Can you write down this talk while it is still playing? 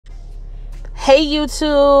Hey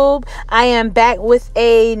YouTube, I am back with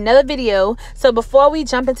another video. So before we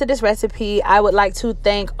jump into this recipe, I would like to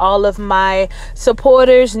thank all of my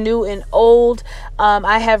supporters, new and old.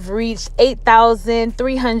 I have reached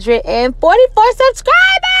 8,344 subscribers.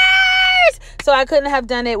 So I couldn't have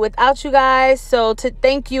done it without you guys. So to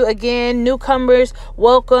thank you again, newcomers,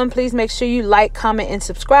 welcome. Please make sure you like, comment, and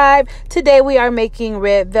subscribe. Today we are making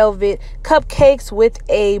red velvet cupcakes with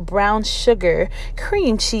a brown sugar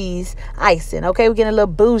cream cheese icing. Okay, we're getting a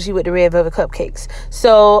little bougie with the red velvet cupcakes.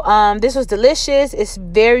 So this was delicious. It's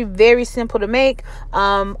very, very simple to make.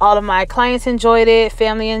 All of my clients enjoyed it,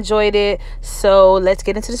 family enjoyed it. So let's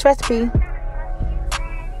get into this recipe.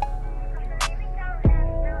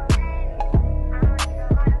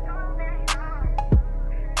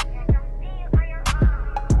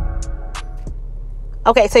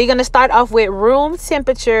 Okay, so you're going to start off with room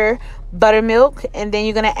temperature buttermilk, and then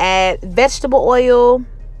you're going to add vegetable oil,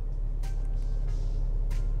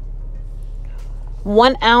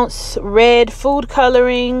 1 ounce red food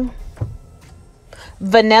coloring,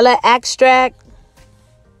 vanilla extract,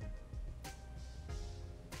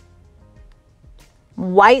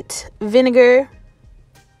 white vinegar,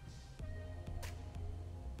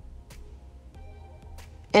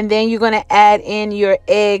 and then you're going to add in your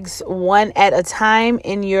eggs one at a time,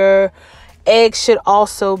 and your eggs should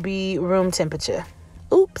also be room temperature.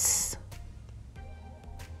 Oops.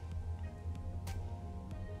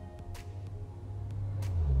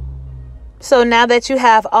 So now that you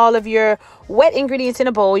have all of your wet ingredients in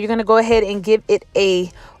a bowl, you're going to go ahead and give it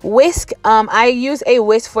a whisk. I use a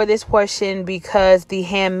whisk for this portion because the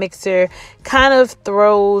hand mixer kind of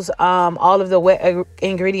throws all of the wet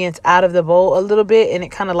ingredients out of the bowl a little bit, and it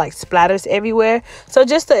kind of like splatters everywhere. So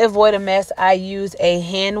just to avoid a mess, I use a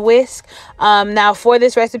hand whisk. Now for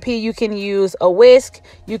this recipe, you can use a whisk,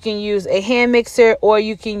 you can use a hand mixer, or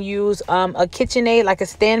you can use a KitchenAid, like a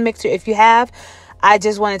stand mixer if you have. I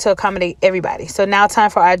just wanted to accommodate everybody. So now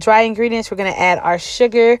time for our dry ingredients. We're going to add our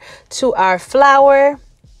sugar to our flour,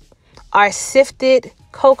 our sifted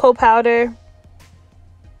cocoa powder,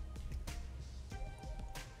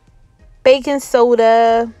 baking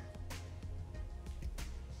soda,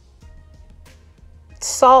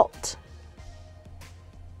 salt,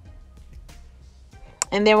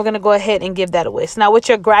 and then we're going to go ahead and give that a whisk. Now with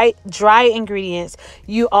your dry ingredients,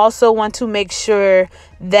 you also want to make sure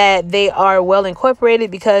that they are well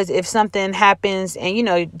incorporated, because if something happens and, you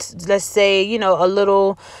know, let's say, you know, a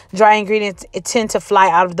little dry ingredients tend to fly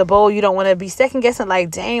out of the bowl, you don't want to be second guessing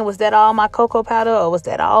like, dang, was that all my cocoa powder, or was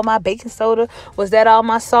that all my baking soda, was that all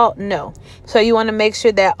my salt? No. So you want to make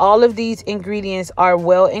sure that all of these ingredients are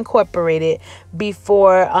well incorporated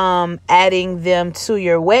before adding them to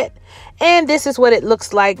your wet. And this is what it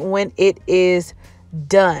looks like when it is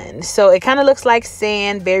done. So it kind of looks like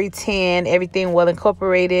sand, very tan, everything well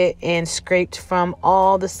incorporated and scraped from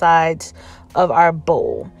all the sides of our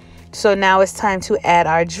bowl. So now it's time to add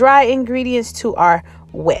our dry ingredients to our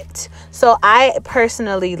wet. So I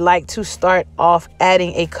personally like to start off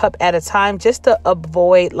adding a cup at a time, just to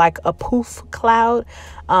avoid like a poof cloud.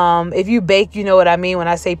 If you bake, you know what I mean when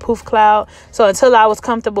I say poof cloud. So until I was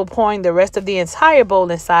comfortable pouring the rest of the entire bowl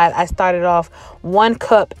inside, I started off 1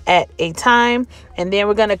 cup at a time. And then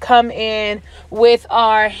we're going to come in with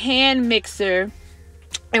our hand mixer,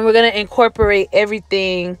 and we're going to incorporate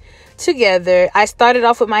everything together. I started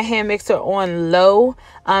off with my hand mixer on low,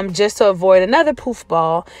 just to avoid another poof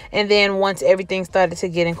ball, and then once everything started to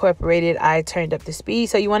get incorporated, I turned up the speed.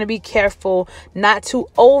 So you want to be careful not to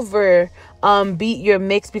over beat your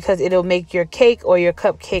mix, because it'll make your cake or your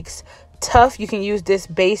cupcakes tough. You can use this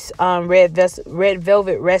base red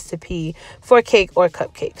velvet recipe for cake or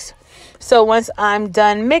cupcakes. So once I'm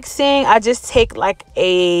done mixing, I just take like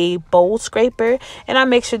a bowl scraper, and I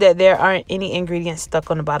make sure that there aren't any ingredients stuck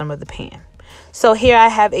on the bottom of the pan. So here I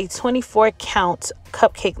have a 24 count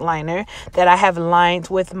cupcake liner that I have lined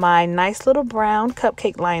with my nice little brown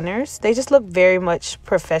cupcake liners. They just look very much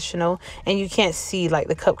professional, and you can't see like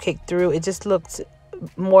the cupcake through. It just looks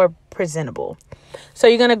more presentable. So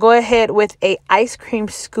you're going to go ahead with a ice cream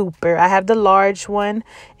scooper. I have the large one,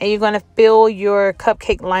 and you're going to fill your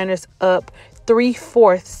cupcake liners up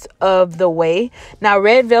 3/4 of the way. Now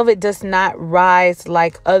red velvet does not rise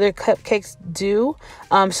like other cupcakes do,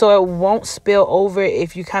 so it won't spill over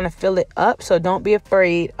if you kind of fill it up. So don't be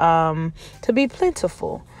afraid to be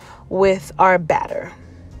plentiful with our batter.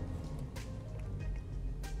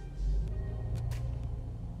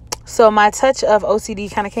 So my touch of OCD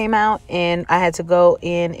kind of came out, and I had to go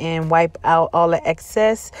in and wipe out all the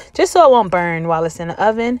excess just so it won't burn while it's in the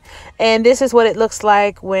oven. And this is what it looks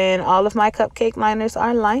like when all of my cupcake liners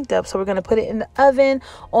are lined up. So we're going to put it in the oven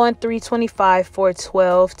on 325 for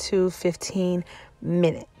 12 to 15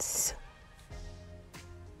 minutes.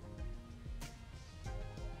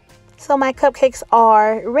 So my cupcakes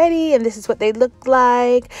are ready, and this is what they look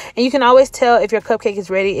like. And you can always tell if your cupcake is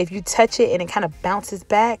ready if you touch it and it kind of bounces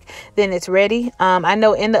back, then it's ready. I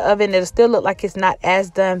know in the oven it'll still look like it's not as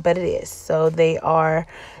done, but it is. So they are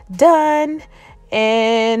done.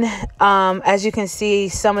 And as you can see,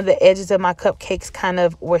 some of the edges of my cupcakes kind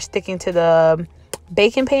of were sticking to the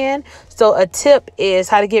baking pan. So a tip is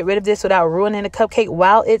how to get rid of this without ruining the cupcake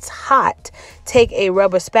while it's hot. Take a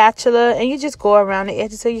rubber spatula and you just go around the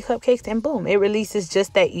edges of your cupcakes, and boom, it releases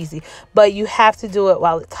just that easy. But you have to do it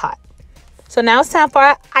while it's hot. So now it's time for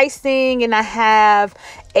our icing, and I have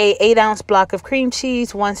a 8-ounce block of cream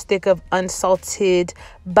cheese, 1 stick of unsalted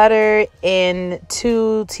butter, and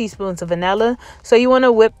 2 teaspoons of vanilla. So you want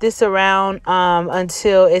to whip this around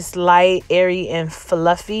until it's light, airy, and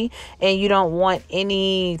fluffy, and you don't want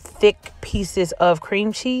any thick pieces of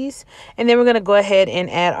cream cheese. And then we're going to go ahead and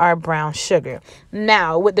add our brown sugar.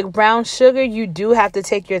 Now with the brown sugar, you do have to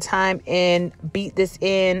take your time and beat this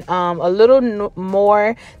in a little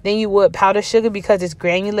more than you would powdered sugar, because it's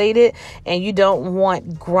granulated and you don't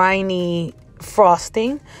want grimy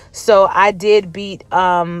frosting. So I did beat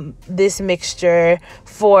this mixture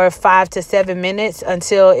for 5 to 7 minutes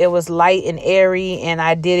until it was light and airy, and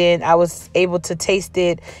I was able to taste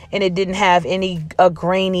it, and it didn't have any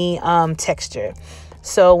grainy texture.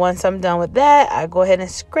 So once I'm done with that, I go ahead and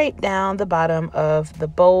scrape down the bottom of the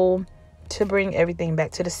bowl to bring everything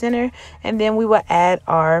back to the center, and then we will add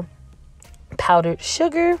our powdered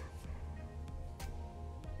sugar.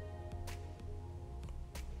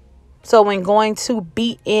 So when going to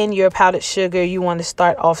beat in your powdered sugar, you want to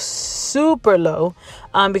start off super low,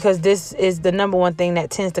 because this is the number one thing that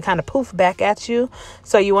tends to kind of poof back at you.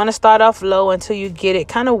 So you want to start off low until you get it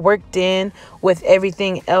kind of worked in with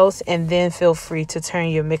everything else, and then feel free to turn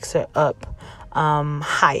your mixer up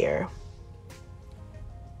higher.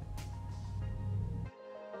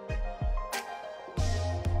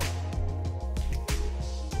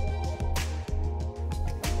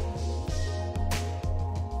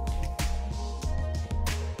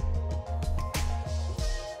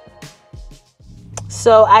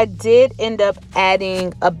 So I did end up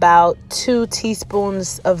adding about 2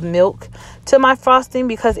 teaspoons of milk to my frosting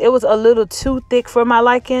because it was a little too thick for my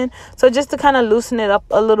liking. So just to kind of loosen it up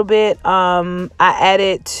a little bit, I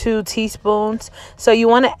added 2 teaspoons. So you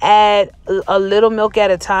want to add a little milk at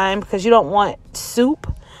a time because you don't want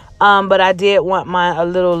soup. But I did want mine a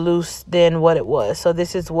little loose than what it was. So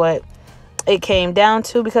this is what it came down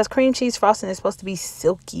to, because cream cheese frosting is supposed to be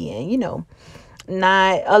silky and, you know,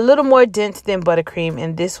 not a little more dense than buttercream.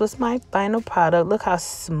 And this was my final product. Look how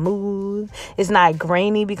smooth. It's not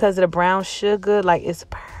grainy because of the brown sugar. Like, it's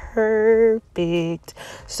perfect.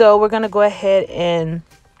 So we're gonna go ahead and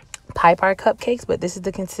pipe our cupcakes, but this is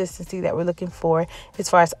the consistency that we're looking for as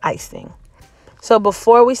far as icing. So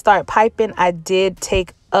before we start piping, I did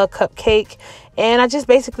take a cupcake and I just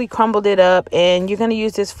basically crumbled it up, and you're going to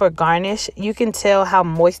use this for garnish. You can tell how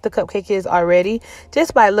moist the cupcake is already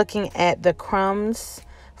just by looking at the crumbs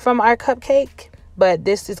from our cupcake, but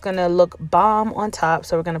this is going to look bomb on top.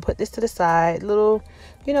 So we're going to put this to the side, little,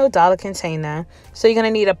 you know, dollar container. So you're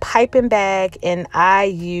going to need a piping bag, and I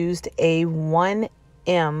used a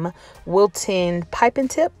 1M Wilton piping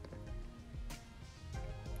tip.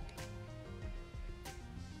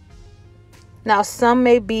 Now, some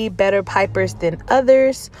may be better pipers than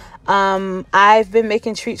others. I've been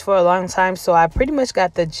making treats for a long time, so I pretty much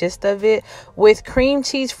got the gist of it. With cream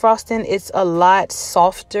cheese frosting, it's a lot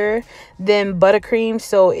softer than buttercream,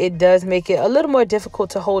 so it does make it a little more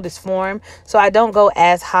difficult to hold its form. So I don't go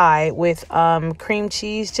as high with cream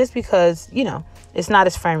cheese just because, you know, it's not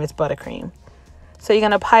as firm as buttercream. So you're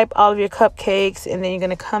going to pipe all of your cupcakes, and then you're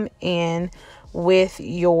going to come in with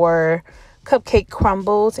your cupcake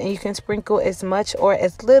crumbles, and you can sprinkle as much or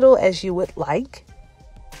as little as you would like.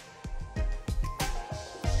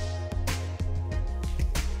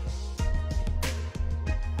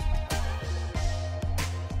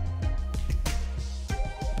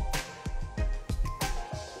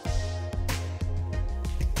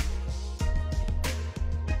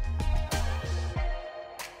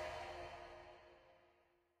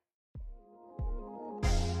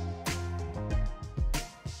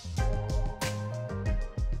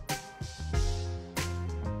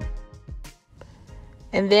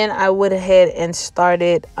 And then I went ahead and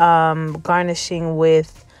started garnishing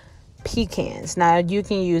with pecans. Now you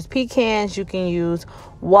can use pecans, you can use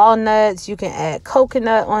walnuts, you can add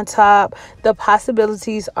coconut on top. The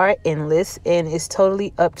possibilities are endless, and it's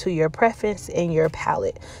totally up to your preference and your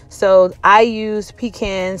palate. So I use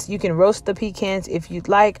pecans. You can roast the pecans if you'd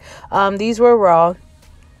like. These were raw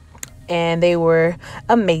and they were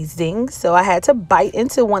amazing. So I had to bite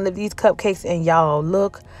into one of these cupcakes, and y'all,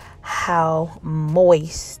 look how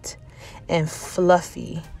moist and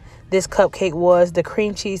fluffy this cupcake was. The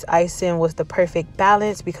cream cheese icing was the perfect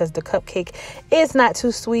balance because the cupcake is not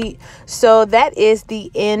too sweet. So that is the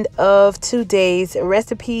end of today's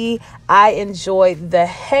recipe. I enjoyed the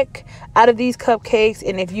heck out of these cupcakes,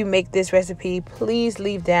 and if you make this recipe, please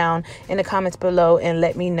leave down in the comments below and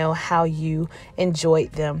let me know how you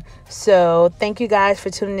enjoyed them. So thank you guys for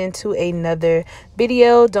tuning into another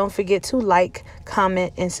video. Don't forget to like,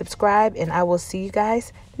 comment, and subscribe, and I will see you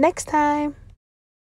guys next time.